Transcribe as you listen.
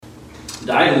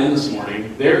diving in this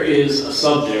morning, there is a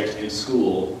subject in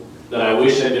school that I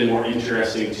wish had been more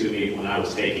interesting to me when I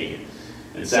was taking it.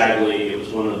 And sadly, it was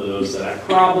one of those that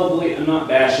I'm not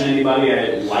bashing anybody,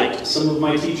 I liked some of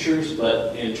my teachers,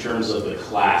 but in terms of the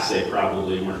class, they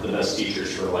probably weren't the best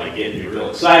teachers for getting me real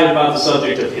excited about the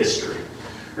subject of history,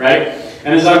 right?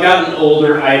 And as I've gotten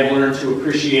older, I've learned to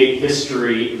appreciate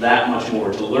history that much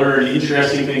more, to learn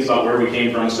interesting things about where we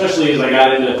came from, especially as I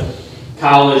got into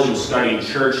college and studying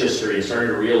church history and started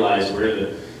to realize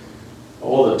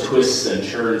all the twists and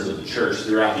turns of the church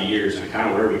throughout the years and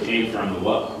kind of where we came from and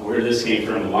where this came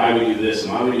from and why we do this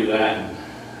and why we do that and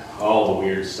all the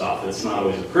weird stuff. It's not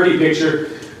always a pretty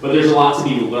picture, but there's a lot to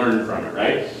be learned from it,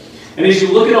 right? And as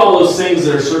you look at all those things,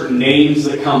 there are certain names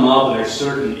that come up, and there's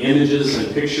certain images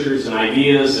and pictures and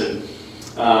ideas, and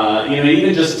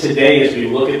even just today as we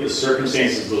look at the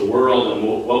circumstances of the world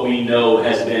and what we know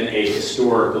has been a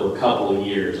historical couple of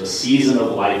years, a season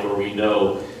of life where we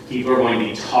know people are going to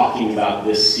be talking about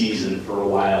this season for a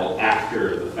while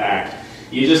after the fact.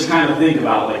 You just kind of think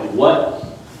about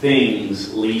what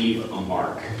things leave a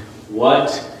mark. What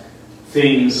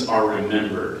things are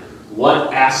remembered.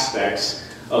 What aspects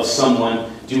of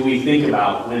someone do we think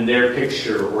about when their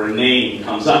picture or name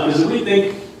comes up? Because if we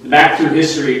think back through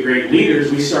history of great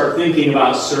leaders, we start thinking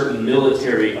about certain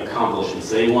military accomplishments.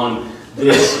 They won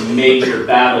this major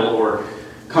battle or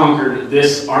conquered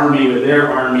this army with their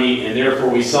army, and therefore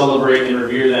we celebrate and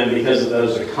revere them because of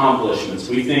those accomplishments.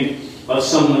 We think of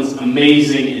someone's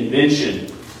amazing invention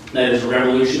that has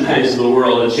revolutionized the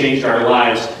world and changed our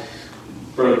lives.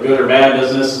 For good or bad,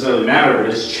 doesn't necessarily matter, but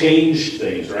it's changed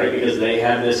things, right? Because they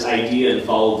had this idea and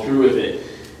followed through with it.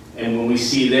 And when we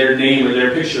see their name or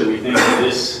their picture, we think of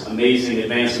this amazing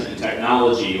advancement in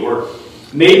technology. Or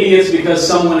maybe it's because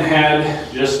someone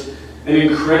had just an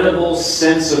incredible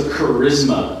sense of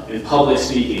charisma in public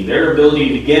speaking. Their ability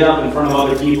to get up in front of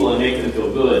other people and make them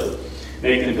feel good,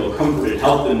 make them feel comforted,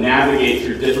 help them navigate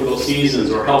through difficult seasons,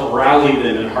 or help rally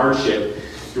them in hardship,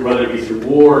 whether it be through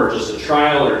war or just a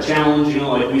trial or a challenge.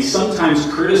 We sometimes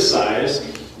criticize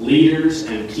leaders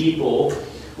and people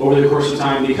over the course of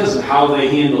time because of how they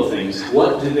handle things.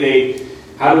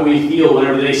 How do we feel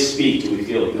whenever they speak? Do we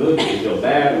feel good? Do we feel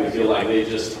bad? Do we feel like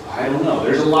I don't know.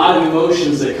 There's a lot of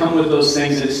emotions that come with those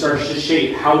things, and it starts to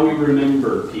shape how we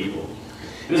remember people.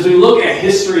 And as we look at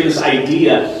history, this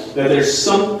idea that there's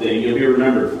something you'll be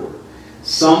remembered for,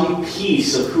 some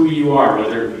piece of who you are,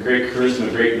 whether it be great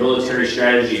charisma, great military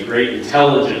strategy, great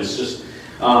intelligence, just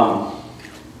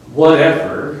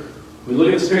whatever. We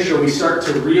look at this picture, we start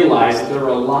to realize that there are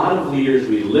a lot of leaders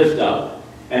we lift up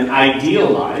and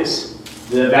idealize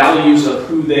the values of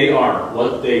who they are,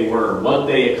 what they were, what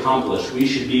they accomplished. We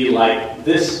should be like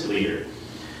this leader.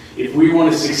 If we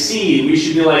want to succeed, we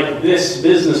should be like this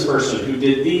business person who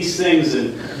did these things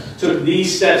and took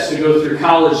these steps to go through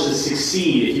college to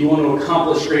succeed. If you want to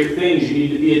accomplish great things, you need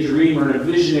to be a dreamer and a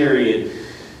visionary and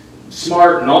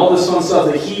smart and all this fun stuff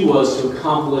that he was to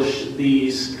accomplish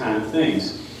these kind of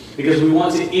things. Because we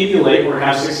want to emulate or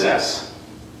have success.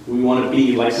 We want to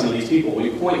be like some of these people. We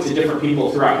point to different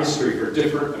people throughout history for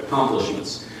different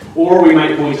accomplishments. Or we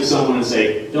might point to someone and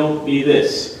say, don't be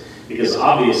this. Because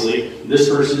obviously, this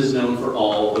person is known for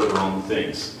all the wrong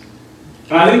things.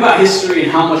 When I think about history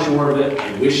and how much more of it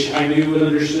I wish I knew and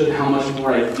understood, how much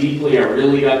more I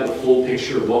really got the full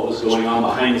picture of what was going on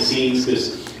behind the scenes,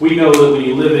 because we know that when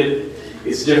you live it,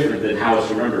 it's different than how it's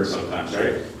remembered sometimes,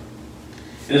 right?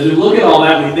 And as we look at all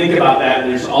that, we think about that, and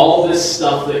there's all this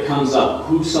stuff that comes up,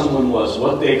 who someone was,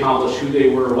 what they accomplished, who they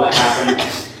were, what happened,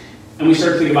 and we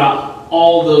start to think about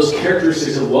all those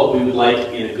characteristics of what we would like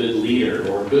in a good leader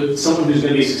or someone who's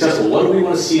going to be successful. What do we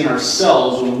want to see in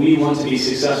ourselves when we want to be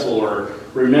successful or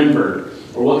remembered?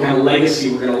 Or what kind of legacy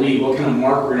we're going to leave? What kind of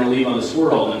mark we're going to leave on this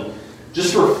world? And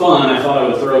just for fun, I thought I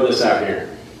would throw this out here.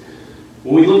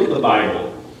 When we look at the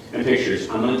Bible and pictures,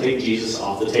 I'm going to take Jesus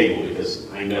off the table because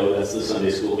I know that's the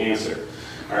Sunday school answer.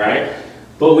 All right?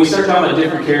 But we start talking about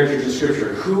different characters in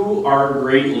Scripture. Who are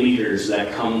great leaders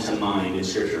that come to mind in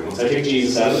Scripture? Once I take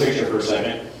Jesus out of the picture for a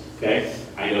second, okay?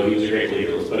 I know he was a great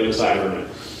leader. Let's put him aside for a minute.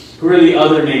 Who are the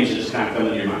other names that just kind of come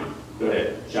into your mind? Go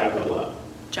ahead. Shout a couple up.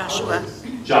 Joshua.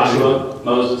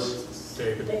 Moses.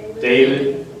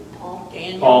 David.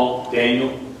 Paul.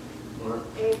 Daniel.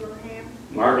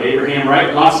 Mark. Abraham,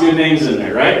 right? Lots of good names in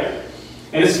there, right?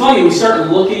 And it's funny, we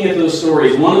start looking at those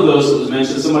stories. One of those that was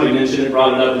mentioned, somebody mentioned it,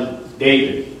 brought it up, is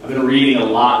David. I've been reading a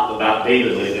lot about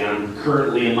David lately. I'm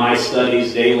currently in my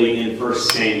studies daily in 1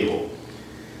 Samuel.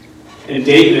 And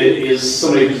David is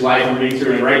somebody whose life I'm reading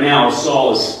through. And right now,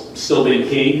 Saul has still been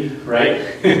king, right?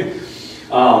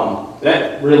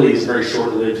 that really is a very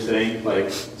short-lived thing. Like,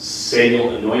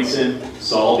 Samuel anoints him,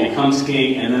 Saul becomes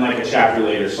king, and then like a chapter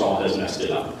later, Saul has messed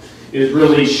it up. It was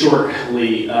really short. I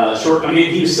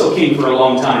mean, he was still king for a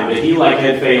long time, but he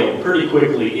had failed pretty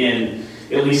quickly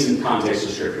at least in context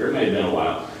of Scripture. It may have been a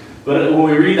while. But when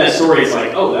we read that story, it's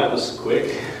like, oh, that was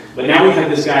quick. But now we have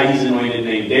this guy he's anointed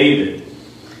named David.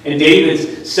 And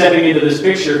David's stepping into this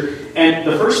picture. And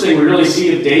the first thing we really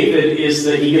see of David is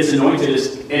that he gets anointed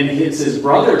and it's his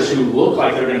brothers who look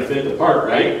like they're going to fit the part,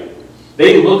 right?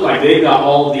 They look like they've got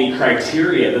all the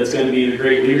criteria that's going to be the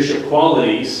great leadership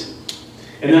qualities.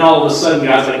 And then all of a sudden,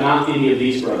 God's like, not any of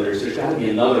these brothers. There's got to be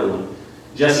another one.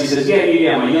 Jesse says,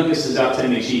 yeah, my youngest is out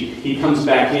tending sheep. He comes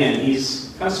back in.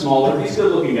 He's kind of smaller. He's a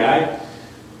good-looking guy.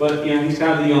 But, he's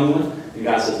kind of the young one. And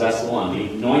God says, that's the one.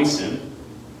 He anoints him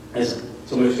as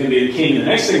somebody who's going to be the king. The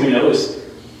next thing we know is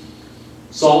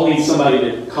Saul needs somebody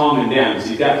to calm him down because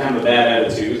he's got kind of a bad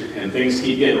attitude and things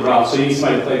keep getting rough. So he needs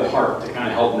somebody to play the harp to kind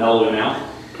of help mellow him out.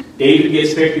 David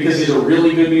gets picked because he's a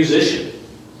really good musician.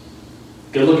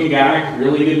 Good-looking guy,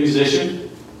 really good musician.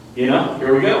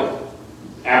 Here we go.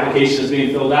 Application is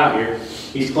being filled out here.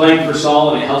 He's playing for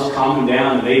Saul and it helps calm him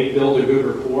down and they build a good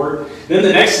rapport. Then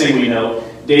the next thing we know,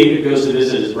 David goes to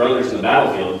visit his brothers in the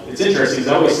battlefield. It's interesting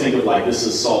because I always think of this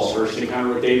is Saul's first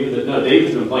encounter with David, but no,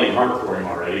 David's been playing harp for him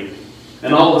already.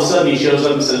 And all of a sudden he shows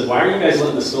up and says, why are you guys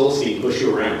letting this Philistine push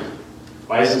you around?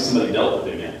 Why hasn't somebody dealt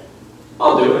with him yet?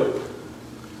 I'll do it.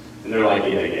 And they're like,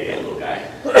 yeah, little guy.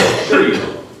 Sure you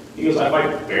will. He goes, I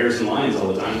fight bears and lions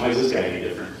all the time. Why is this guy any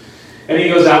different? And he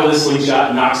goes out with his slingshot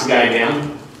and knocks the guy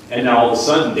down. And now all of a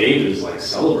sudden David is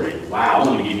celebrating. Wow, I'm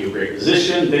going to give you a great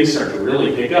position. Things start to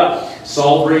really pick up.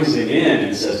 Saul brings him in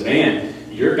and says, man,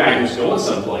 you're a guy who's going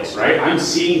someplace, right? I'm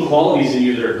seeing qualities in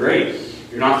you that are great.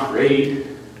 You're not afraid.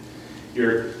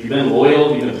 You've been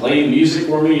loyal. You've been playing music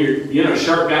for me. You're a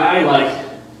sharp guy.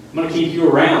 I'm going to keep you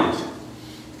around.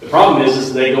 The problem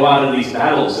is they go out in these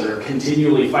battles and are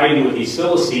continually fighting with these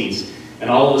Philistines, and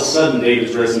all of a sudden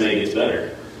David's resume gets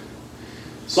better.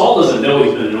 Saul doesn't know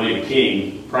he's been anointed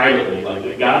king privately,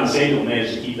 God and Samuel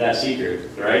managed to keep that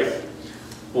secret, right?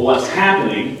 But what's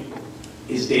happening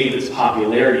is David's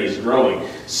popularity is growing.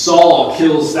 Saul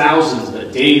kills thousands,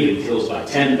 but David kills by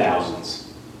 10,000s.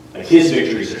 His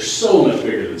victories are so much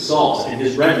bigger than Saul's, and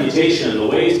his reputation and the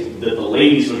ways that the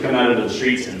ladies would come out into the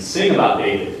streets and sing about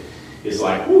David is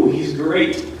ooh, he's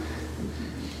great.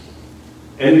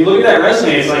 And we look at that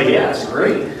resume, it's yeah, it's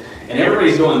great. And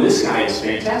everybody's going, this guy is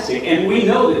fantastic. And we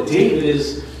know that David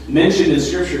is mentioned in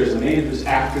Scripture as a man who's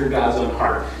after God's own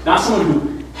heart. Not someone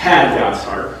who had God's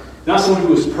heart, not someone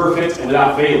who was perfect and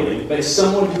without failing, but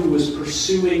someone who was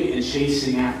pursuing and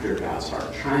chasing after God's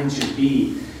heart, trying to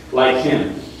be like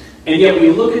him. And yet we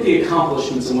look at the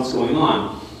accomplishments and what's going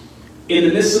on. In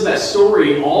the midst of that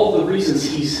story, all the reasons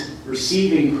he's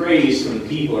receiving praise from the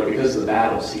people are because of the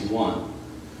battles he's won.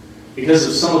 Because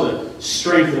of some of the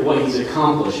strength of what he's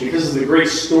accomplished. Because of the great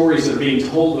stories that are being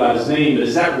told about his name. But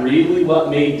is that really what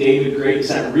made David great? Is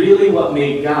that really what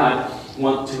made God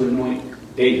want to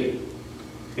anoint David?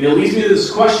 And it leads me to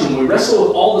this question. When we wrestle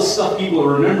with all the stuff people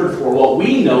are remembered for, what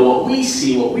we know, what we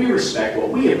see, what we respect, what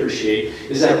we appreciate,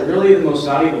 is that really the most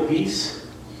valuable piece?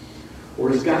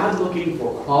 Or is God looking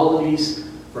for qualities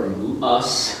from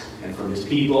us and from his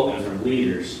people and from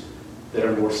leaders that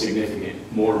are more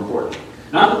significant, more important?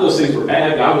 Not that those things were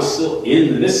bad. God was still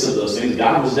in the midst of those things.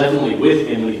 God was definitely with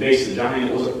him when he faced the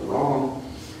giant. It wasn't wrong.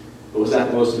 But was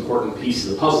that the most important piece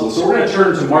of the puzzle? And so we're going to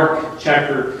turn to Mark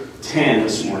chapter 10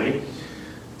 this morning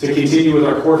to continue with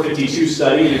our Core 52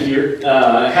 study. And if you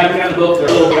haven't got a book,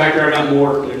 there's a book back there. I got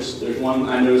more. There's one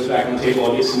I noticed back on the table.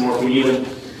 I'll get some more if we need them.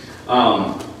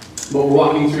 But we're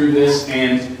walking through this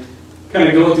and kind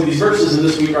of going through these verses. And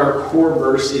this week our core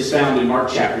verse is found in Mark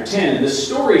chapter 10. And the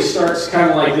story starts kind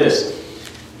of like this.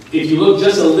 If you look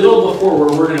just a little before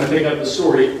where we're going to pick up the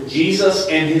story, Jesus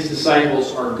and his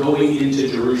disciples are going into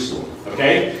Jerusalem.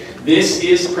 Okay? This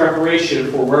is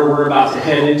preparation for where we're about to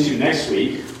head into next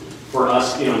week for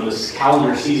us, in this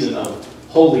calendar season of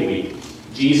Holy Week.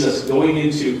 Jesus going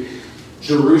into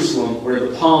Jerusalem where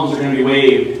the palms are going to be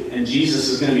waved and Jesus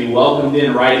is going to be welcomed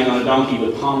in riding on a donkey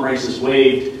with palm branches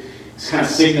waved. It's kind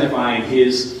of signifying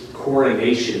his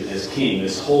coronation as king.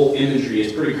 This whole imagery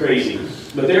is pretty crazy.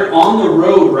 But they're on the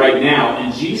road right now,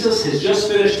 and Jesus has just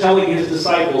finished telling his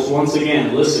disciples once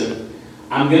again, listen,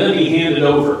 I'm going to be handed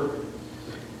over.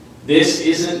 This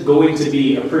isn't going to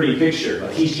be a pretty picture.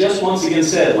 But he's just once again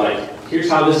said, here's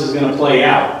how this is going to play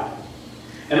out.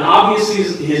 And obviously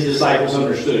his disciples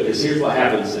understood it, because here's what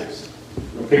happens next.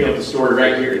 We'll pick up the story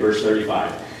right here in verse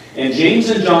 35. And James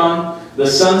and John, the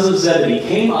sons of Zebedee,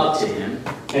 came up to him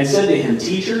and said to him,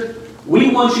 Teacher, We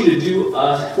want you to do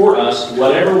for us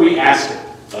whatever we ask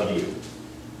of you.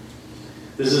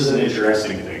 This is an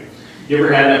interesting thing. You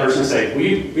ever had that person say, will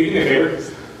you do me a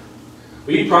favor?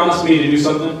 Will you promise me to do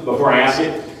something before I ask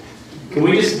it? Can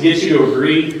we just get you to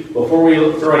agree before we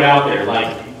throw it out there?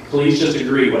 Like, please just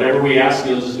agree. Whatever we ask,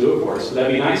 you'll just do it for us. Would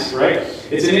that be nice, right?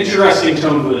 It's an interesting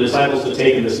tone for the disciples to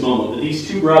take in this moment. But these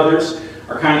two brothers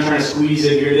are kind of trying to squeeze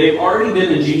in here. They've already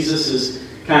been in Jesus'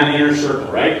 kind of inner circle,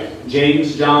 right?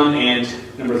 James, John, and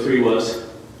number 3 was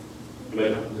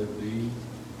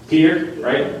Peter,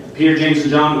 right? Peter, James, and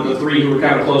John were the 3 who were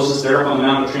kind of closest. They're up on the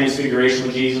Mount of Transfiguration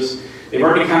with Jesus. They've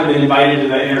already kind of been invited to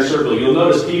that inner circle. You'll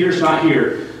notice Peter's not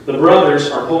here. The brothers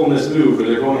are pulling this move where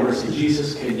they're going over and saying,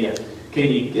 Jesus, can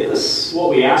you give us what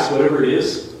we ask, whatever it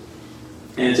is?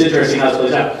 And it's interesting how this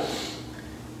plays out.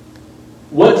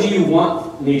 What do you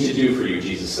want me to do for you,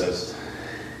 Jesus says.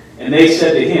 And they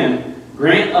said to him,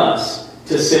 grant us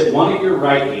to sit one at your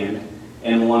right hand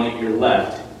and one at your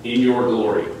left in your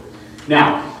glory.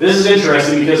 Now, this is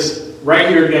interesting because right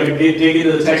here we're going to dig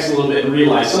into the text a little bit and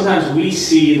realize sometimes we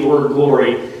see the word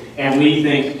glory and we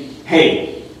think,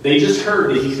 hey, they just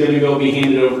heard that he's going to go be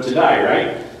handed over to die,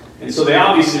 right? And so they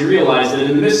obviously realize that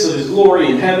in the midst of his glory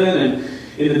in heaven and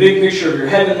in the big picture of your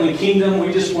heavenly kingdom,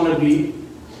 we just want to be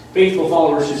faithful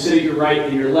followers who sit at your right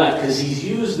and your left, because he's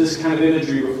used this kind of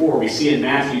imagery before. We see it in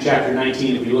Matthew chapter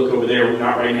 19. If you look over there,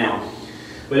 not right now.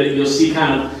 But you'll see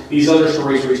kind of these other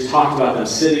stories where he's talked about them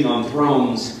sitting on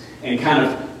thrones and kind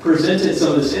of presented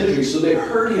some of this imagery. So they've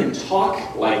heard him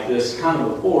talk like this kind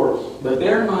of before, but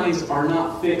their minds are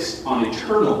not fixed on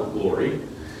eternal glory.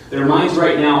 Their minds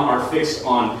right now are fixed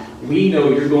on, we know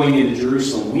you're going into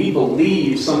Jerusalem. We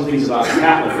believe some things about to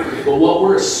happen. But what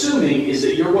we're assuming is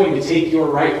that you're going to take your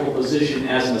rightful position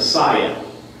as Messiah,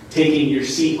 taking your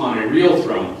seat on a real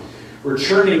throne,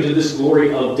 returning to this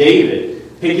glory of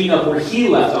David, picking up where he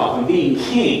left off and being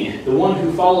king, the one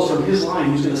who follows from his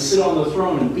line, who's going to sit on the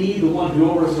throne and be the one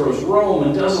who overthrows Rome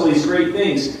and does all these great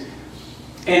things.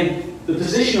 And the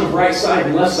position of right side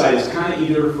and left side is kind of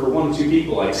either for one of two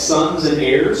people, like sons and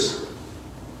heirs,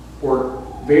 or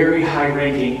very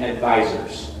high-ranking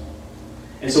advisors.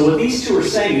 And so what these two are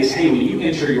saying is, hey, when you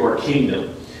enter your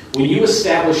kingdom, when you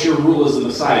establish your rule as the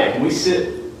Messiah, can we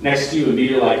sit next to you and be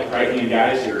your like right-hand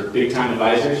guys, your big-time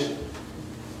advisors?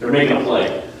 They're making a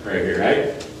play right here,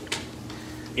 right?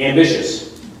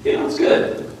 Ambitious. You know, it's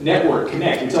good. Network,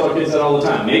 connect. We tell our kids that all the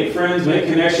time. Make friends, make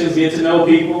connections, get to know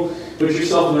people. Put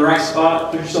yourself in the right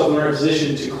spot, put yourself in the right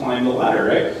position to climb the ladder,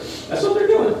 right? That's what they're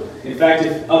doing. In fact,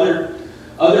 if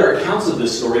other accounts of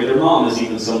this story, their mom is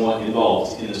even somewhat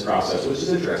involved in this process, which is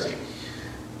interesting.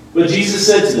 But Jesus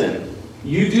said to them,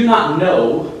 you do not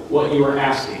know what you are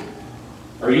asking.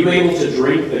 Are you able to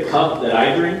drink the cup that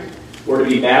I drink, or to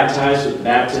be baptized with the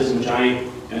baptism which I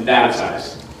am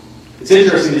baptized? It's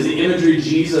interesting because the imagery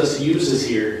Jesus uses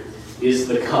here is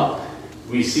the cup.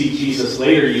 We see Jesus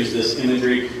later use this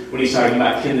imagery when he's talking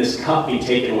about, can this cup be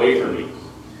taken away from me?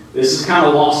 This is kind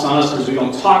of lost on us because we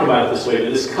don't talk about it this way,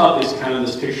 but this cup is kind of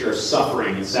this picture of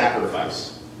suffering and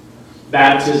sacrifice.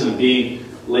 Baptism being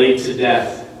laid to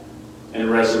death and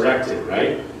resurrected,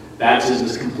 right? Baptism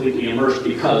is completely immersed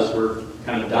because we're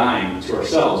kind of dying to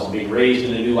ourselves and being raised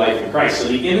in a new life in Christ. So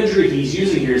the imagery he's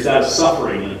using here is that of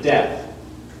suffering and of death.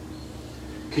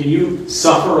 Can you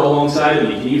suffer alongside of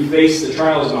me? Can you face the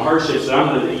trials and the hardships that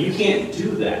I'm going to do? You can't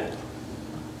do that.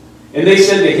 And they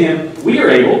said to him, we are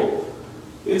able.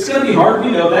 It's going to be hard.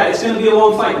 We know that. It's going to be a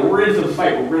long fight. But we're in for the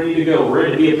fight. We're ready to go. We're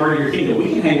ready to be a part of your kingdom.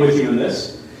 We can hang with you in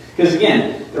this. Because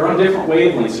again, they're on different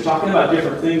wavelengths. They're talking about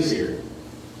different things here.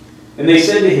 And they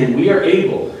said to him, we are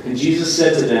able. And Jesus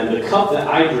said to them, the cup that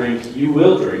I drink, you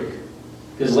will drink.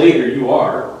 Because later you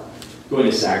are going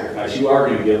to sacrifice. You are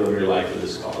going to give over your life for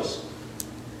this cause.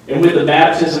 And with the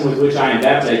baptism with which I am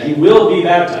baptized, you will be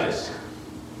baptized.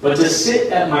 But to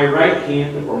sit at my right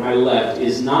hand or my left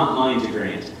is not mine to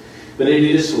grant, but it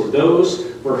is for those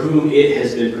for whom it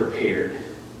has been prepared.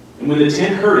 And when the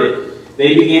 10 heard it,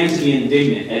 they began to be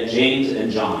indignant at James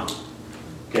and John.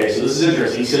 Okay, so this is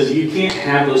interesting. He says, you can't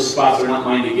have those spots, they're not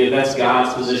mine to give. That's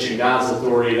God's position, God's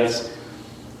authority.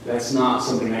 That's not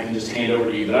something I can just hand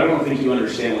over to you. But I don't think you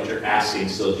understand what you're asking.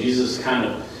 So Jesus is kind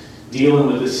of dealing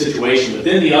with this situation. But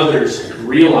then the others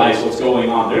realize what's going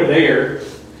on. They're there.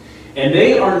 And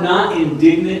they are not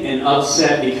indignant and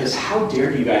upset because how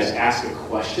dare you guys ask a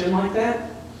question like that?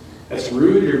 That's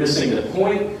rude. You're missing the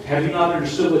point. Have you not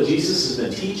understood what Jesus has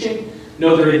been teaching?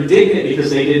 No, they're indignant because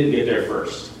they didn't get there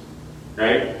first.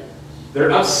 Right?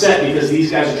 They're upset because these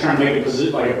guys are trying to make a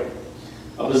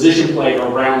position play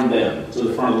around them to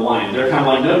the front of the line. They're kind of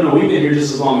like, no, we've been here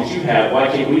just as long as you have. Why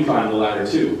can't we climb the ladder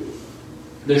too?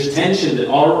 There's tension that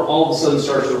all of a sudden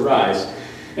starts to arise.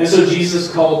 And so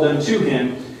Jesus called them to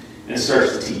him and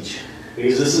starts to teach.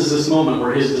 Because this is this moment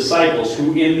where his disciples,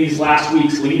 who in these last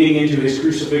weeks leading into his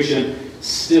crucifixion,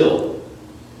 still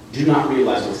do not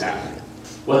realize what's happening,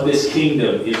 what this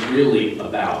kingdom is really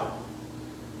about.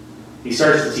 He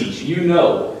starts to teach. You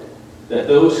know that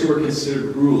those who are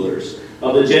considered rulers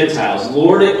of the Gentiles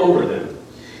lord it over them,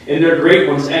 and their great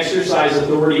ones exercise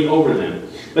authority over them.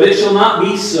 But it shall not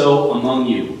be so among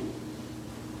you.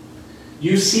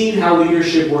 You've seen how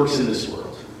leadership works in this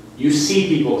world. You see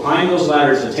people climb those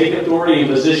ladders and take authority and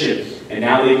position, and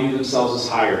now they view themselves as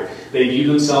higher. They view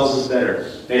themselves as better.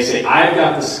 They say, I've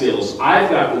got the skills. I've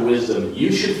got the wisdom.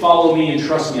 You should follow me and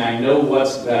trust me. I know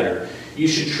what's better. You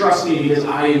should trust me because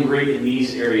I am great in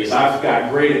these areas. I've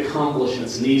got great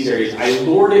accomplishments in these areas. I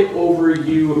lord it over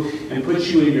you and put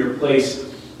you in your place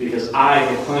because I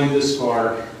have climbed this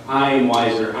far. I am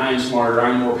wiser. I am smarter.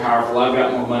 I'm more powerful. I've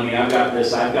got more money. I've got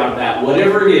this. I've got that.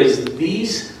 Whatever it is,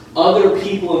 these other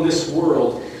people in this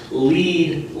world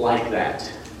lead like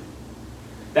that.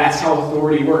 That's how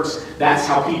authority works. That's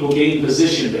how people gain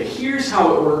position. But here's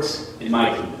how it works in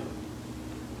my kingdom.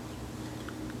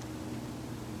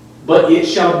 But it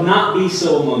shall not be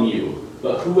so among you.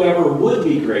 But whoever would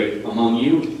be great among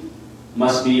you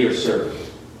must be your servant.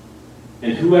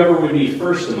 And whoever would be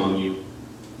first among you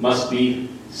must be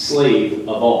slave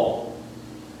of all.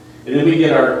 And then we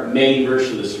get our main verse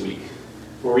for this week.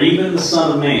 For even the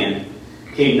Son of Man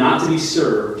came not to be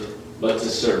served, but to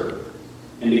serve,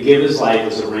 and to give his life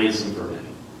as a ransom for many.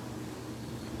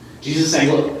 Jesus is saying,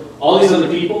 look, all these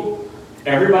other people,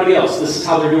 everybody else, this is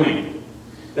how they're doing it.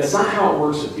 That's not how it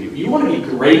works with you. You want to be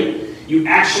great. You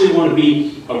actually want to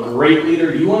be a great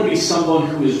leader. You want to be someone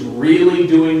who is really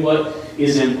doing what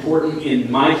is important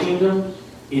in my kingdom,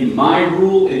 in my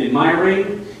rule, and in my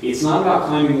reign. It's not about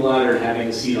climbing the ladder and having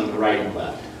a seat on the right and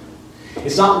left.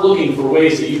 It's not looking for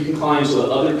ways that you can climb so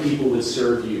that other people would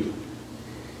serve you.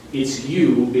 It's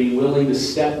you being willing to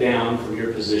step down from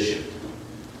your position,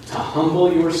 to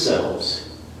humble yourselves,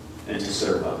 and to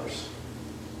serve others.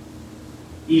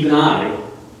 Even I,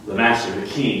 the master, the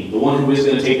king, the one who is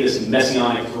going to take this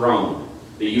messianic throne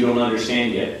that you don't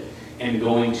understand yet, am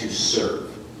going to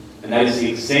serve. And that is the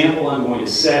example I'm going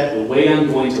to set, the way I'm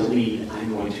going to lead.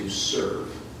 I'm going to serve.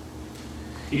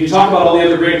 You can talk about all the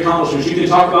other great accomplishments. You can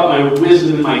talk about my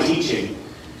wisdom and my teaching.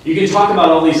 You can talk about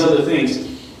all these other things.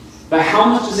 But how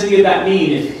much does any of that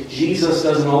mean if Jesus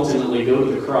doesn't ultimately go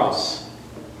to the cross,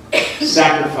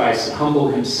 sacrifice and humble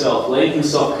himself, laying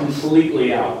himself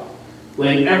completely out,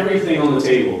 laying everything on the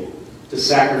table to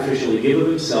sacrificially give of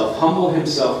himself, humble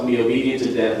himself, and be obedient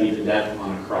to death, even death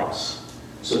on a cross,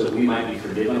 so that we might be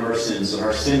forgiven of our sins, so that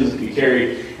our sins be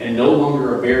carried and no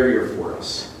longer a barrier for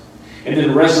us. And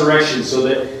then resurrection, so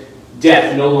that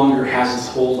death no longer has its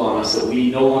hold on us, that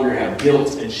we no longer have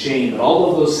guilt and shame, but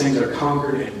all of those things are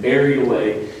conquered and buried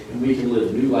away, and we can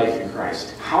live new life in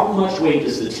Christ. How much weight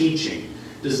does the teaching,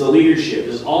 does the leadership,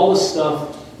 does all this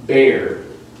stuff bear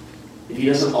if he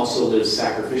doesn't also live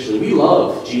sacrificially? We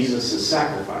love Jesus'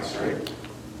 sacrifice, right?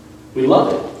 We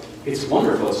love it. It's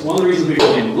wonderful. It's one of the reasons we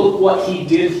go in. Look what he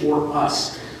did for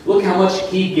us. Look how much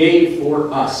he gave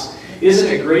for us.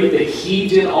 Isn't it great that he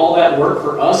did all that work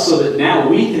for us so that now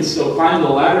we can still climb the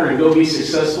ladder and go be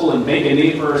successful and make a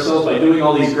name for ourselves by doing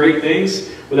all these great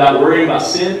things without worrying about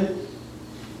sin?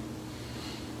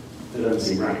 That doesn't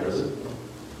seem right, does it?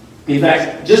 In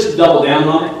fact, just double down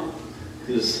on it,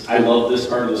 because I love this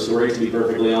part of the story, to be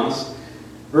perfectly honest.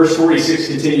 Verse 46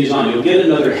 continues on. You'll get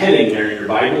another heading there in your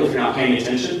Bible if you're not paying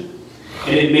attention.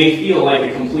 And it may feel like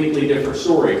a completely different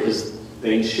story because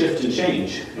things shift and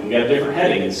change. And we got a different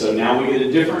heading. And so now we get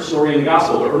a different story in the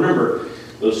gospel. But remember,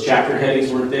 those chapter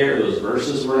headings weren't there. Those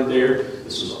verses weren't there.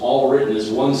 This was all written as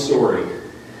one story.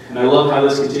 And I love how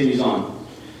this continues on.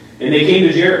 And they came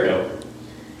to Jericho.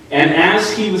 And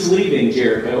as he was leaving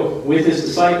Jericho with his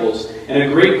disciples and a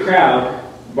great crowd,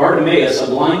 Bartimaeus, a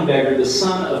blind beggar, the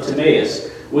son of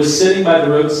Timaeus, was sitting by the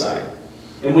roadside.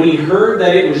 And when he heard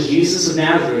that it was Jesus of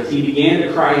Nazareth, he began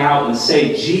to cry out and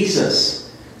say,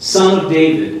 Jesus, Son of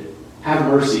David, have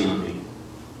mercy on me.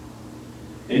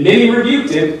 And many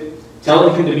rebuked him,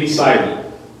 telling him to be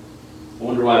silent. I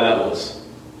wonder why that was.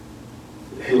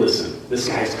 Hey, listen, this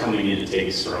guy's coming in to take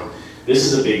his throne. This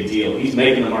is a big deal. He's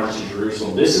making the march to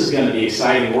Jerusalem. This is going to be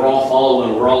exciting. We're all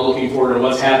following. We're all looking forward to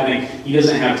what's happening. He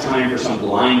doesn't have time for some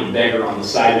blind beggar on the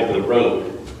side of the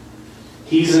road.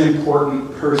 He's an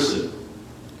important person.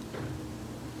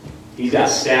 He's got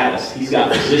status. He's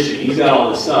got position. He's got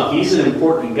all this stuff. He's an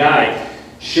important guy.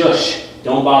 Shush.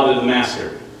 Don't bother the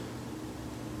master.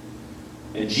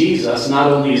 And Jesus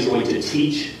not only is going to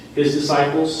teach his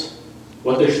disciples,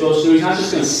 what they're supposed to do. He's not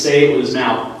just going to say it with his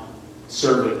mouth.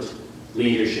 Servant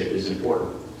leadership is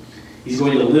important. He's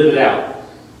going to live it out.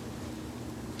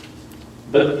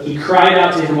 But he cried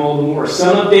out to him all the more,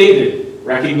 Son of David,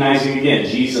 recognizing again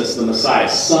Jesus the Messiah,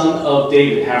 Son of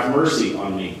David, have mercy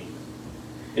on me.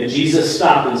 And Jesus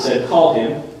stopped and said, Call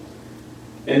him.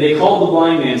 And they called the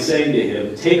blind man, saying to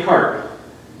him, Take heart,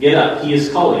 get up, he is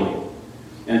calling you.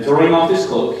 And throwing off his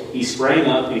cloak, he sprang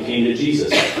up and came to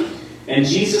Jesus. And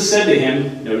Jesus said to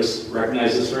him,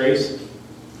 recognize this phrase,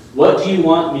 What do you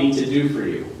want me to do for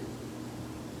you?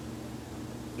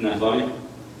 Isn't that funny?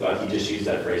 Thought he just used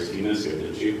that phrase a few minutes ago,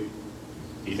 didn't you?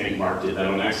 Do you think Mark did that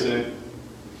on accident?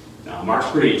 No, Mark's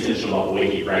pretty intentional about the way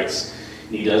he writes.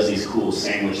 And he does these cool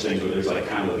sandwich things where there's like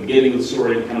kind of the beginning of the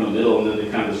story and kind of the middle, and then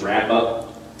they kind of just wrap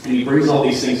up. And he brings all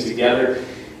these things together,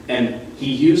 and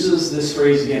he uses this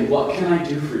phrase again, what can I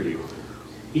do for you?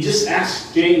 He just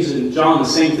asked James and John the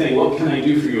same thing, what can I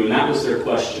do for you? And that was their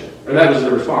question, or that was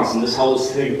their response, and this whole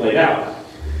thing played out.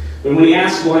 But when he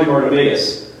asked blind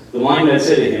Bartimaeus, the blind man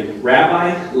said to him,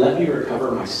 Rabbi, let me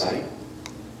recover my sight.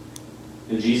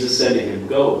 And Jesus said to him,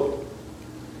 Go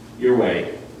your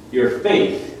way. Your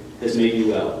faith has made you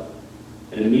well.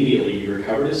 And immediately he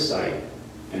recovered his sight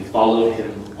and followed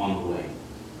him on the way.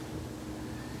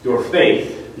 Your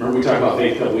faith, remember we talked about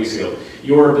faith a couple weeks ago,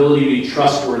 your ability to be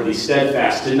trustworthy,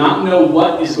 steadfast, to not know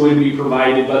what is going to be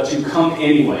provided, but to come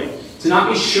anyway. To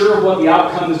not be sure of what the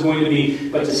outcome is going to be,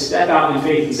 but to step out in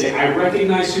faith and say, I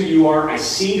recognize who you are, I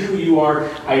see who you are,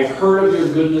 I've heard of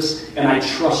your goodness, and I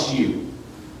trust you.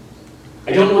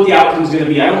 I don't know what the outcome is going to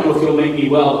be, I don't know if you'll make me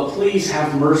well, but please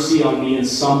have mercy on me in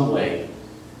some way,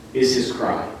 is his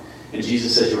cry. And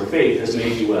Jesus says, your faith has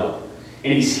made you well.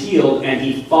 And he's healed, and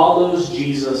he follows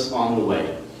Jesus on the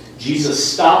way.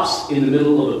 Jesus stops in the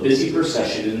middle of a busy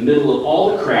procession, in the middle of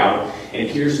all the crowd, and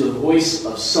hears the voice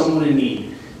of someone in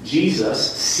need.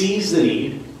 Jesus sees the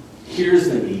need, hears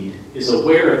the need, is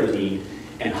aware of the need,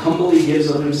 and humbly gives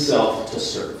of himself to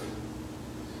serve,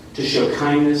 to show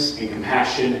kindness and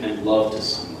compassion and love to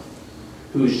someone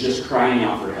who is just crying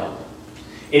out for help.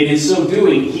 And in so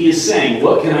doing, he is saying,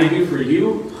 what can I do for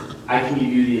you? I can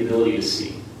give you the ability to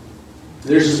see.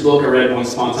 There's this book I read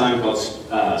once upon a time called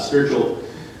Spiritual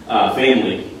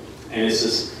Family, and it's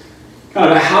this kind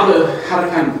of how to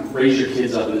kind of raise your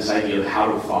kids up in this idea of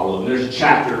how to follow. And there's a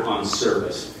chapter on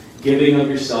service, giving of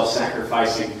yourself,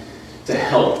 sacrificing to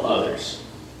help others.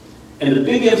 And the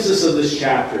big emphasis of this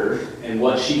chapter, and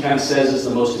what she kind of says is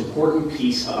the most important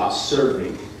piece about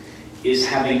serving, is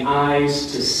having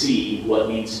eyes to see what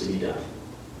needs to be done.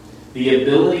 The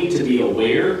ability to be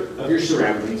aware of your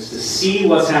surroundings, to see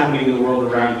what's happening in the world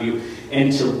around you,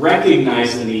 and to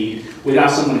recognize the need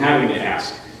without someone having to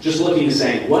ask. Just looking and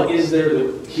saying, what is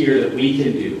there here that we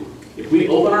can do? If we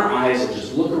open our eyes and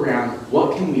just look around,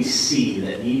 what can we see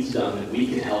that needs done that we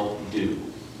can help do?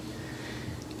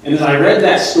 And as I read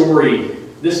that story,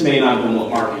 this may not have been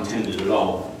what Mark intended at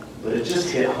all, but it just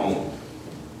hit home.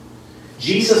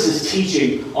 Jesus is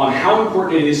teaching on how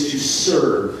important it is to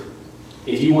serve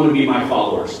if you want to be my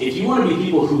followers. If you want to be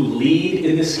people who lead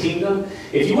in this kingdom,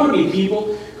 if you want to be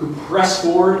people who press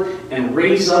forward and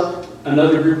raise up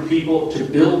another group of people to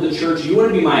build the church, you want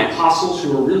to be my apostles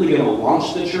who are really going to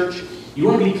launch the church, you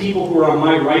want to be people who are on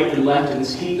my right and left in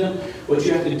this kingdom, what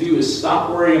you have to do is stop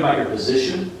worrying about your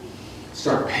position,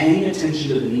 start paying attention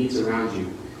to the needs around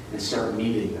you, and start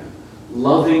meeting them.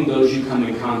 Loving those you come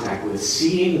in contact with,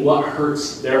 seeing what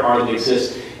hurts there are that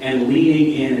exist, and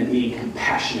leaning in and being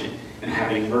compassionate and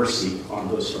having mercy on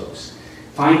those folks.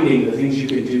 Finding the things you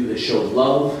can do that show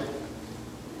love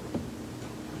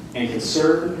and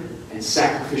concern and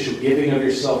sacrificial giving of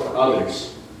yourself for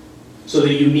others so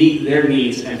that you meet their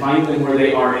needs and find them where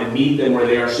they are and meet them where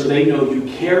they are so they know you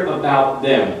care about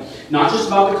them. Not just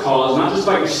about the cause, not just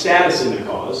about your status in the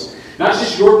cause, not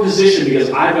just your position because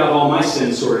I've got all my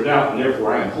sins sorted out and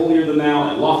therefore I am holier than thou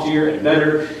and loftier and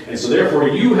better, and so therefore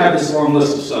you have this long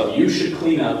list of stuff you should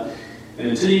clean up, and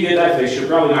until you get that fixed, you're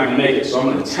probably not going to make it, so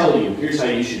I'm going to tell you, here's how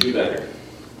you should do better.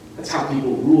 That's how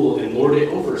people rule and lord it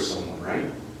over someone, right?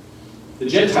 The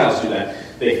Gentiles do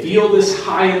that. They feel this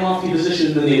high and lofty position,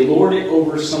 and then they lord it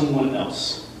over someone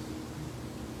else.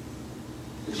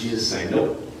 And Jesus is saying,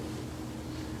 nope.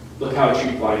 Look how I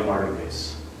treat blind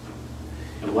Bartimaeus.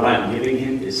 And what I'm giving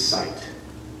him is sight.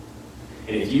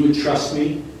 And if you would trust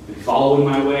me and follow in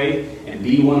my way and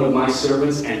be one of my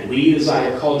servants and lead as I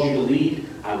have called you to lead,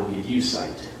 I will give you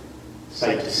sight.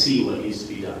 Sight to see what needs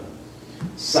to be done.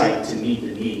 Sight to meet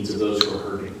the needs of those who are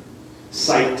hurting.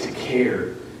 Sight to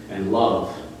care and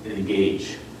love and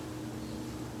engage.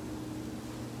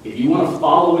 If you want to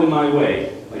follow in my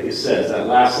way, like it says, that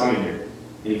last line there,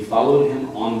 and he followed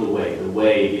him on the way. The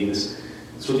way being this,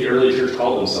 that's what the early church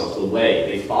called themselves, the way.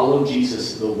 They followed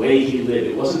Jesus the way he lived.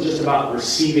 It wasn't just about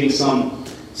receiving some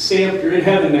stamp, you're in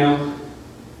heaven now.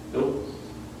 Nope.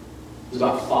 It was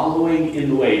about following in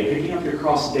the way, picking up your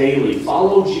cross daily.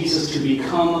 Follow Jesus to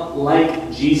become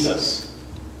like Jesus.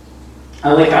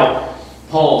 I like how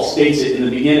Paul states it in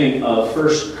the beginning of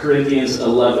 1 Corinthians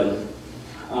 11.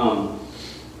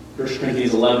 1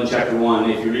 Corinthians 11, chapter 1,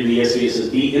 if you read the ESV, it says,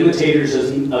 "Be imitators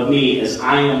of me as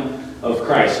I am of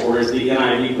Christ," or as the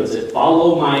NIV puts it,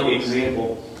 "Follow my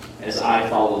example as I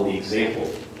follow the example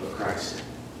of Christ."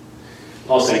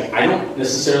 Paul's saying, I don't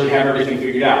necessarily have everything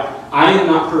figured out. I am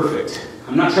not perfect.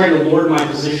 I'm not trying to lord my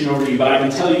position over you, but I can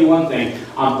tell you one thing.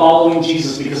 I'm following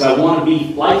Jesus because I want to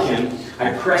be like him.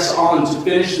 I press on to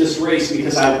finish this race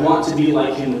because I want to be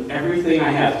like him with everything I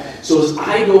have. So as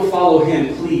I go follow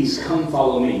him, please come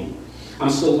follow me. I'm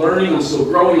still learning, I'm still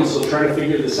growing, I'm still trying to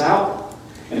figure this out.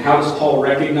 And how does Paul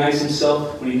recognize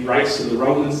himself when he writes to the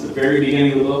Romans at the very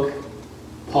beginning of the book?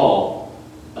 Paul,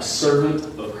 a servant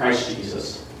of Christ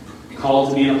Jesus, called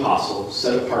to be an apostle,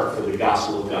 set apart for the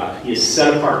gospel of God. He is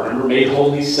set apart. Remember, made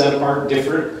holy, set apart,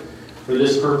 different for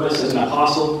this purpose as an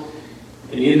apostle.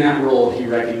 And in that role, he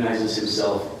recognizes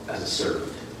himself as a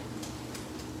servant.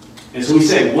 And so we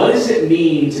say, what does it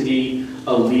mean to be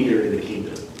a leader in the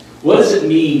kingdom? What does it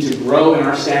mean to grow in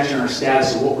our stature and our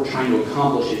status of what we're trying to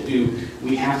accomplish and do?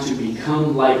 We have to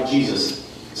become like Jesus.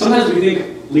 Sometimes we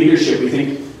think leadership, we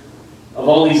think of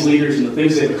all these leaders and the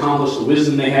things they've accomplished, the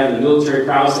wisdom they have, the military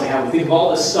prowess they have. We think of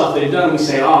all this stuff they've done and we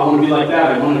say, I want to be like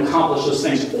that. I want to accomplish those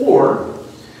things. Or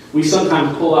we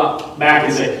sometimes pull out back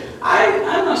and say,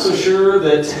 I'm not so sure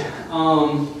that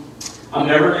I'm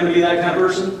ever going to be that kind of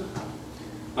person.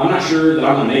 I'm not sure that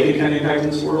I'm going to make any kind of impact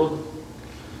in this world.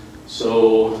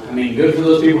 So, good for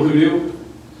those people who do,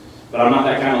 but I'm not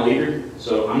that kind of leader.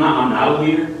 So I'm not a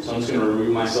leader, so I'm just going to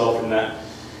remove myself from that.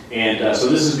 And so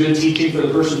this is good teaching for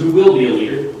the person who will be a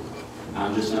leader.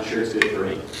 I'm just not sure it's good for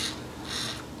me.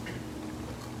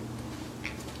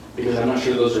 Because I'm not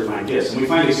sure those are my gifts. And we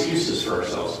find excuses for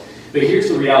ourselves. But here's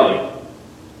the reality.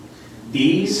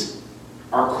 These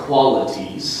are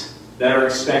qualities that are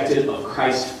expected of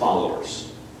Christ followers.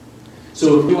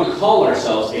 So if we want to call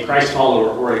ourselves a Christ follower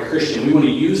or a Christian, we want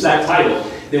to use that title,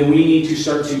 then we need to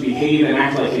start to behave and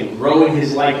act like him, grow in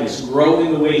his likeness, grow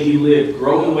in the way he lived,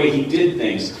 grow in the way he did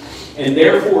things. And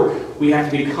therefore, we have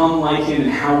to become like him in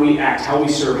how we act, how we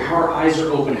serve, how our eyes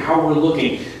are open, how we're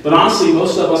looking. But honestly,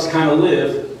 most of us kind of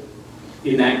live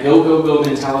in that go, go, go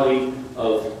mentality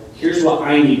of, here's what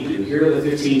I need to do. Here are the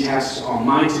 15 tasks on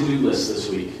my to-do list this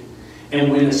week. And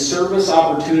when a service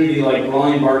opportunity like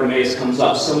blind Bartimaeus comes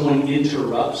up, someone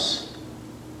interrupts.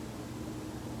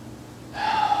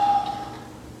 I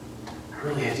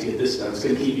really have to get this done. It's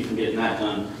going to keep me from getting that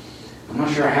done. I'm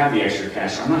not sure I have the extra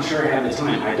cash. I'm not sure I have the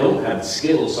time. I don't have the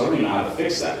skills, so I don't even know how to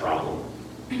fix that problem.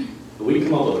 But we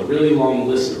come up with a really long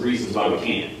list of reasons why we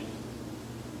can't.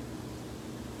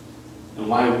 And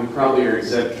why we probably are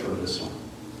exempt from this one.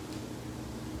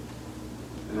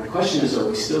 And my question is, are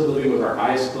we still living with our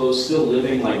eyes closed, still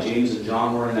living like James and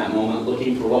John were in that moment,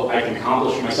 looking for what I can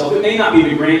accomplish for myself? It may not be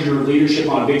the grandeur of leadership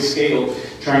on a big scale,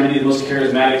 trying to be the most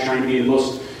charismatic, trying to be the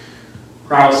most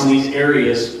prowess in these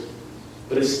areas,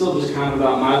 but it's still just kind of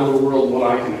about my little world, what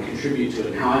I can contribute to it,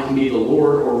 and how I can be the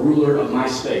Lord or ruler of my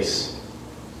space.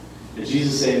 And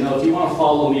Jesus is saying, no, if you want to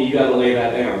follow me, you got to lay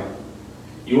that down.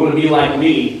 You want to be like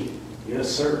me, you got to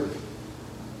serve.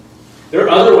 There are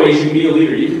other ways you can be a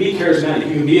leader. You can be charismatic.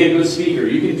 You can be a good speaker.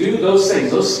 You can do those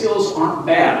things. Those skills aren't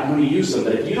bad. I'm going to use them.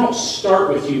 But if you don't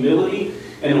start with humility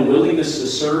and a willingness to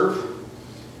serve,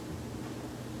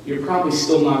 you're probably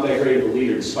still not that great of a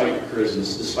leader despite your charisma,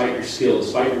 despite your skill,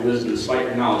 despite your wisdom, despite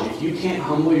your knowledge. If you can't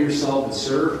humble yourself and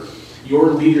serve, your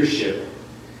leadership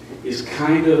is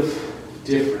kind of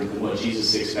different than what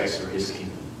Jesus expects for his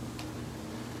kingdom.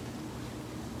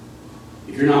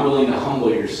 If you're not willing to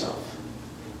humble yourself.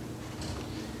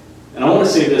 And I want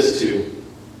to say this too.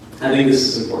 I think this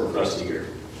is important for us to hear.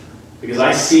 Because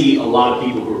I see a lot of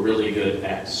people who are really good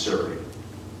at serving.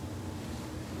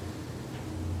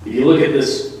 If you look at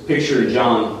this picture in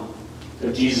John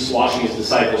of Jesus washing his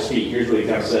disciples' feet, here's what he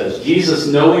kind of says. Jesus,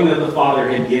 knowing that the Father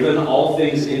had given all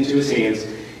things into his hands,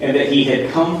 and that he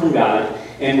had come from God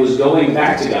and was going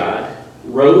back to God,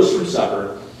 rose from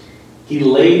supper. He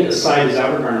laid aside his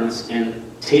outer garments, and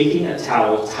taking a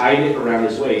towel, tied it around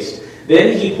his waist.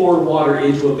 Then he poured water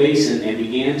into a basin and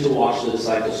began to wash the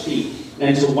disciples' feet,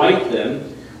 and to wipe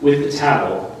them with the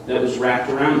towel that was wrapped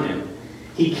around him.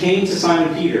 He came to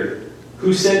Simon Peter,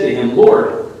 who said to him,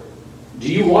 Lord,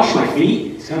 do you wash my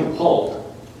feet? He's kind of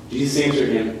appalled. Jesus answered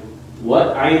him,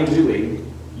 what I am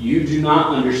doing, You do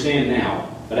not understand now,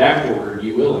 but afterward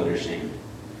you will understand."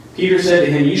 Peter said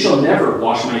to him, "You shall never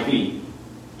wash my feet."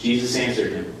 Jesus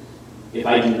answered him, "If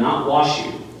I do not wash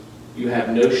you, you have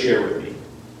no share with me."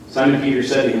 Simon Peter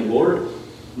said to him, "Lord,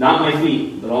 not my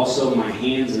feet, but also my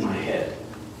hands and my head."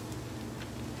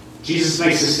 Jesus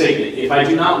makes a statement, if I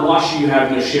do not wash you, you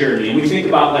have no share in me. And we think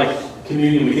about like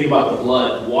communion, we think about the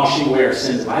blood, washing away our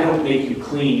sins. If I don't make you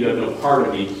clean, you have no part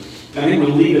of me. And I think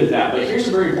we leave it at that. But here's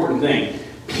a very important thing.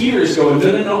 Peter is going,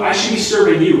 no, I should be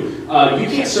serving you. You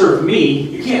can't serve me.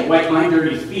 You can't wipe my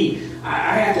dirty feet.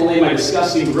 I have to lay my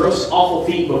disgusting, gross, awful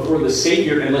feet before the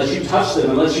Savior and let you touch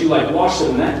them and let you wash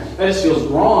them. And that just feels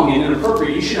wrong and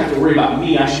inappropriate. You shouldn't have to worry about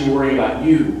me. I should be worrying about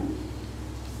you.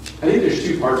 I think there's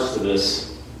two parts to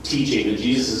this teaching that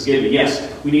Jesus is giving. Yes,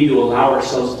 we need to allow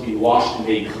ourselves to be washed and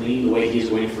made clean the way He is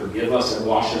going to forgive us and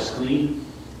wash us clean.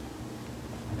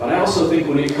 But I also think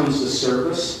when it comes to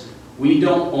service, we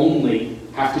don't only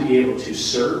have to be able to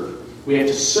serve. We have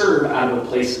to serve out of a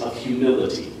place of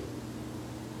humility.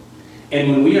 And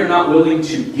when we are not willing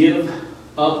to give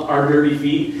up our dirty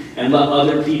feet and let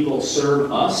other people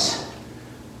serve us,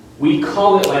 we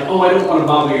call it like, oh, I don't want to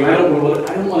bother you. I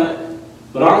don't want to.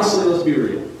 But honestly, let's be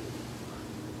real.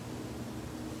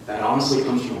 That honestly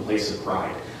comes from a place of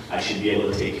pride. I should be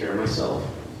able to take care of myself.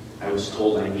 I was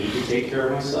told I need to take care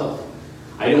of myself.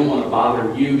 I don't want to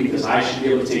bother you because I should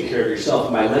be able to take care of yourself.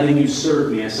 And by letting you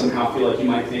serve me, I somehow feel like you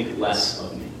might think less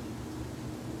of me.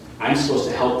 I'm supposed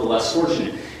to help the less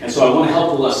fortunate. And so I want to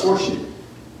help the less fortunate.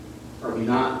 Are we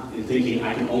not in thinking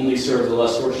I can only serve the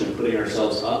less fortunate, putting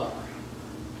ourselves up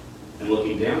and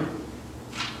looking down?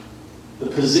 The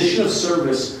position of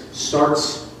service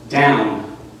starts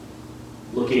down,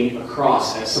 looking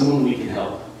across at someone we can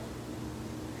help.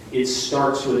 It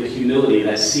starts with a humility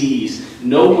that sees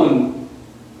no one,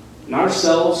 not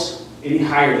ourselves, any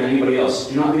higher than anybody else.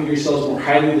 Do not think of yourselves more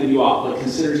highly than you ought, but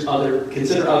consider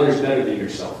others better than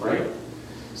yourself, right?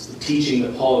 It's the teaching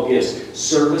that Paul gives.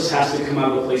 Service has to come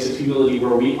out of a place of humility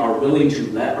where we are willing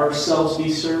to let ourselves be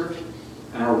served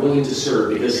and are willing to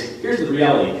serve. Because here's the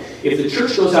reality. If the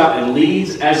church goes out and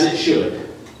leads as it should,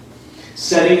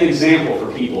 setting an example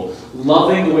for people,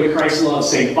 loving the way Christ loves,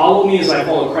 saying, follow me as I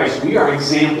follow Christ. We are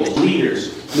examples,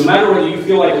 leaders. No matter whether you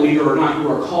feel like a leader or not, you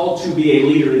are called to be a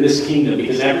leader in this kingdom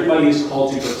because everybody is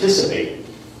called to participate.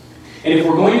 And if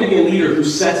we're going to be a leader who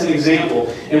sets an example,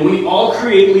 and we all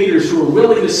create leaders who are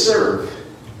willing to serve,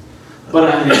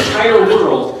 but an entire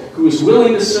world who is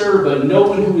willing to serve, but no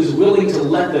one who is willing to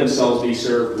let themselves be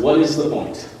served, what is the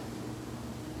point?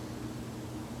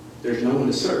 There's no one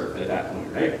to serve at that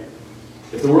point, right?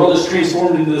 If the world is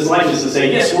transformed into this likeness and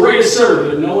say, yes, we're ready to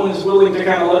serve, but no one is willing to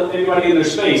kind of let anybody in their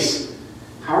space,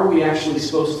 how are we actually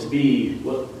supposed to be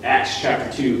what Acts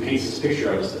chapter 2 paints this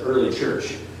picture of as the early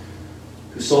church,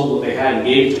 who sold what they had and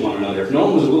gave to one another? If no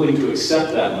one was willing to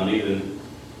accept that money, then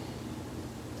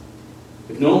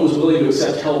if no one was willing to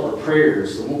accept help or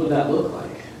prayers, then what would that look like?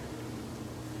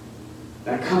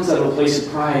 That comes out of a place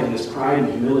of pride, and this pride and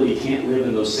humility can't live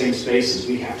in those same spaces.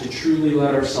 We have to truly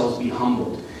let ourselves be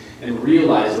humbled and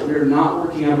realize that we are not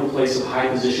working out of a place of high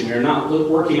position. We are not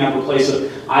working out of a place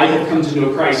of, I have come to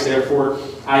know Christ, therefore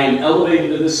I am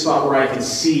elevated to this spot where I can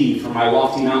see from my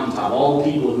lofty mountaintop all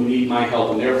the people who need my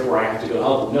help, and therefore I have to go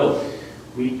help them. No,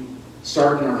 we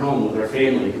start in our home with our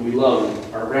family who we love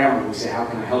and are around, and we say, how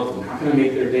can I help them? How can I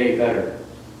make their day better?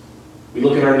 We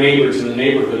look at our neighbors in the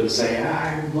neighborhood and say,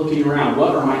 I'm looking around.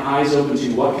 What are my eyes open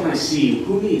to? What can I see?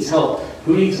 Who needs help?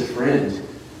 Who needs a friend?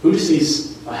 Who just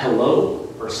needs a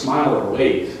hello or a smile or a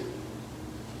wave?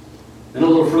 Then a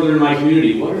little further in my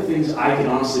community, what are things I can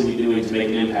honestly be doing to make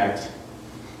an impact?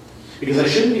 Because I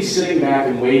shouldn't be sitting back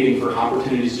and waiting for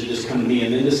opportunities to just come to me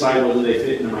and then decide whether they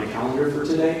fit into my calendar for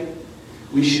today.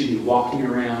 We should be walking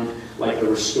around like the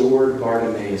restored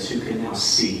Bartimaeus who can now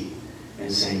see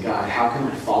and saying, God, how can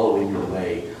I follow in your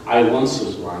way? I once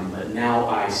was blind, but now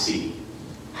I see.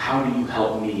 How do you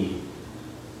help me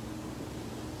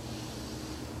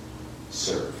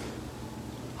serve?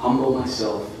 Humble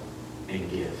myself and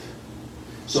give.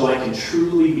 So I can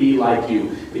truly be like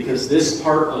you. Because this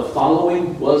part of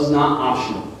following was not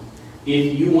optional.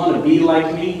 If you want to be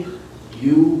like me,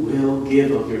 you will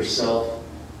give of yourself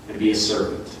and be a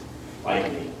servant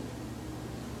like me.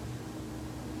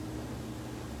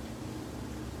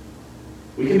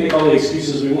 We can make all the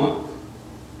excuses we want,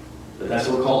 but that's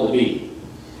what we're called to be.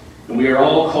 And we are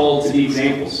all called to be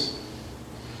examples.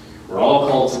 We're all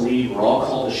called to lead. We're all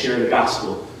called to share the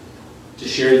gospel, to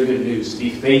share the good news, to be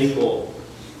faithful,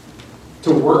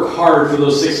 to work hard for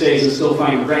those 6 days and still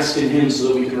find rest in Him so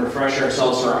that we can refresh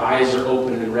ourselves so our eyes are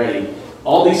open and ready.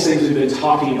 All these things we've been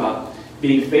talking about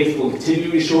being faithful and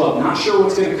continuing to show up. Not sure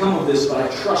what's going to come of this, but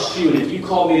I trust you. And if you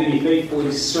call me to be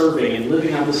faithfully serving and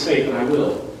living out this faith, then I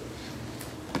will.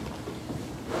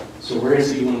 So where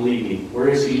is it you want to lead me? Where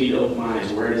is it you need to open my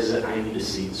eyes? Where is it I need to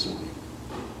see this morning?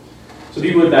 So if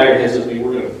you would bow your heads with me,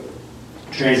 we're going to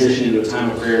transition into a time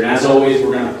of prayer. And as always,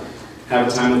 we're going to have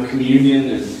a time of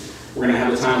communion, and we're going to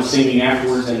have a time of singing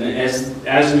afterwards. And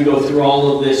as we go through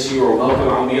all of this, you are welcome.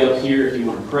 I'll be up here if you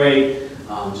want to pray.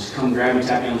 Just come grab me,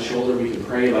 tap me on the shoulder. We can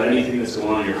pray about anything that's going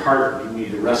on in your heart. You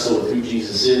need to wrestle with who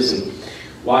Jesus is and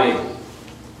why,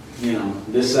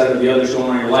 this, that, or the other is going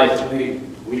on in your life.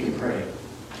 We can pray.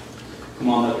 Come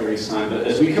on up during this time. But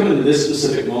as we come into this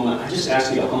specific moment, I just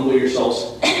ask you to humble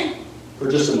yourselves for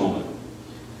just a moment.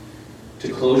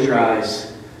 To close your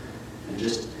eyes and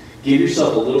just give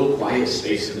yourself a little quiet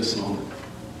space in this moment.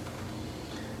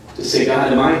 To say,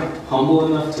 God, am I humble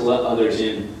enough to let others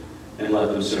in and let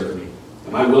them serve me?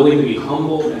 Am I willing to be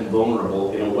humble and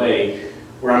vulnerable in a way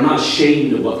where I'm not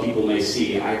ashamed of what people may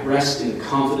see? I rest in the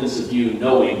confidence of you,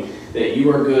 knowing that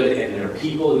you are good and there are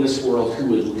people in this world who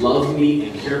would love me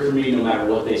and care for me no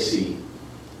matter what they see.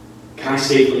 Can I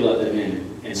safely let them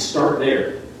in? And start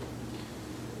there.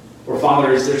 Or,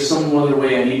 Father, is there some other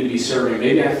way I need to be serving?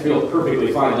 Maybe I feel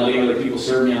perfectly fine letting other people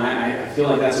serve me, and I feel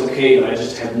like that's okay, but I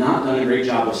just have not done a great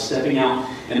job of stepping out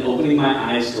and opening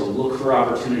my eyes to look for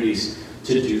opportunities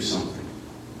to do something.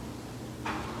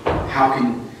 How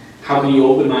can you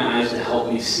open my eyes to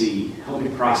help me see, help me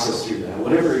process through that?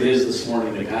 Whatever it is this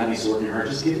morning that God needs to work in your heart,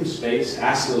 just give him space,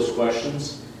 ask those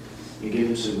questions, and give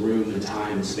him some room and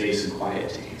time and space and quiet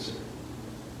to answer.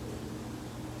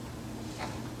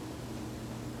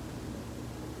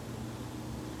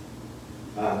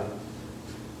 Father,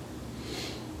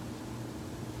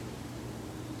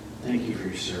 thank you for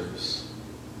your service.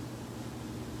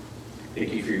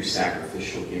 Thank you for your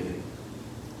sacrificial giving.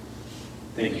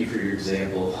 Thank you for your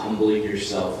example of humbling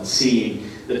yourself and seeing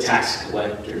the tax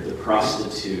collector, the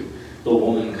prostitute, the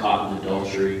woman caught in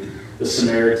adultery, the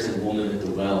Samaritan woman at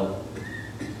the well.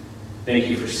 Thank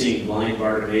you for seeing blind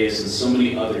Bartimaeus and so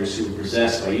many others who were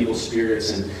possessed by evil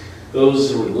spirits and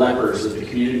those who were lepers that the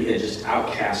community had just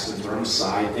outcast and thrown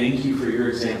aside. Thank you for your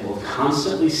example of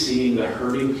constantly seeing the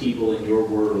hurting people in your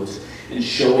world and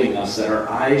showing us that our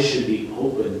eyes should be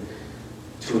open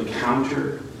to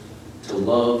encounter, to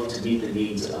love, to meet the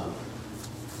needs of.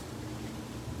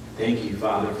 Thank you,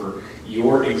 Father, for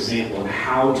your example of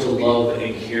how to love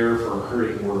and care for a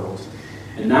hurting world.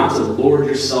 And not to lord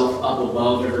yourself up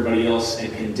above everybody else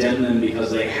and condemn them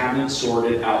because they haven't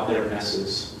sorted out their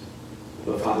messes.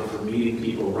 But Father, for meeting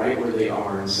people right where they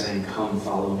are and saying, come,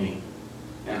 follow me,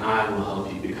 and I will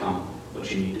help you become what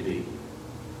you need to be.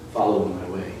 Follow in my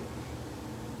way.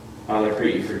 Father, I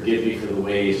pray you forgive me for the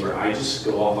ways where I just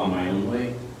go off on my own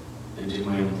way and do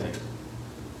my own thing.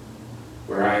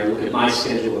 Where I look at my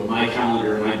schedule and my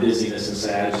calendar and my busyness and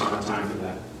say, I just don't have time for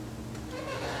that.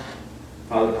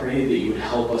 Father, pray that you would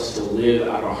help us to live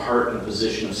out of a heart in a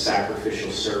position of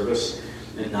sacrificial service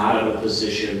and not out of a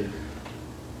position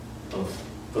of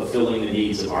fulfilling the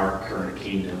needs of our current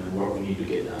kingdom and what we need to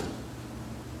get done.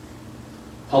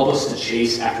 Help us to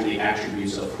chase after the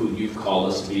attributes of who you've called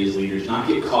us to be as leaders, not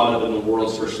get caught up in the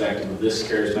world's perspective of this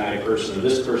charismatic person or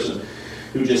this person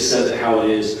who just says it how it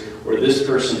is, or this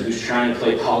person who's trying to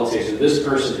play politics, or this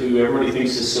person who everybody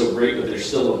thinks is so great but they're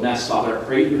still a mess. Father, I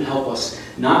pray you would help us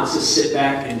not to sit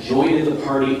back and join in the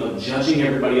party of judging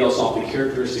everybody else off the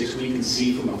characteristics we can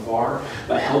see from afar,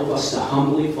 but help us to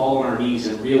humbly fall on our knees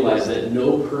and realize that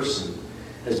no person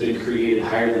has been created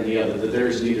higher than the other, that there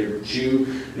is neither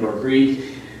Jew nor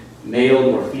Greek,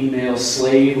 male nor female,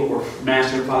 slave or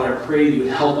master. Father, I pray you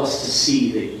would help us to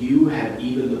see that you have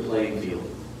evened the playing field.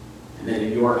 And that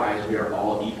in your eyes we are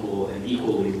all equal and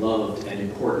equally loved and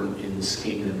important in this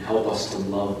kingdom. Help us to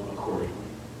love accordingly.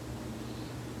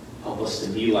 Help us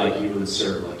to be like you and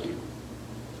serve like you.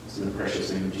 It's in the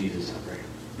precious name of Jesus I pray.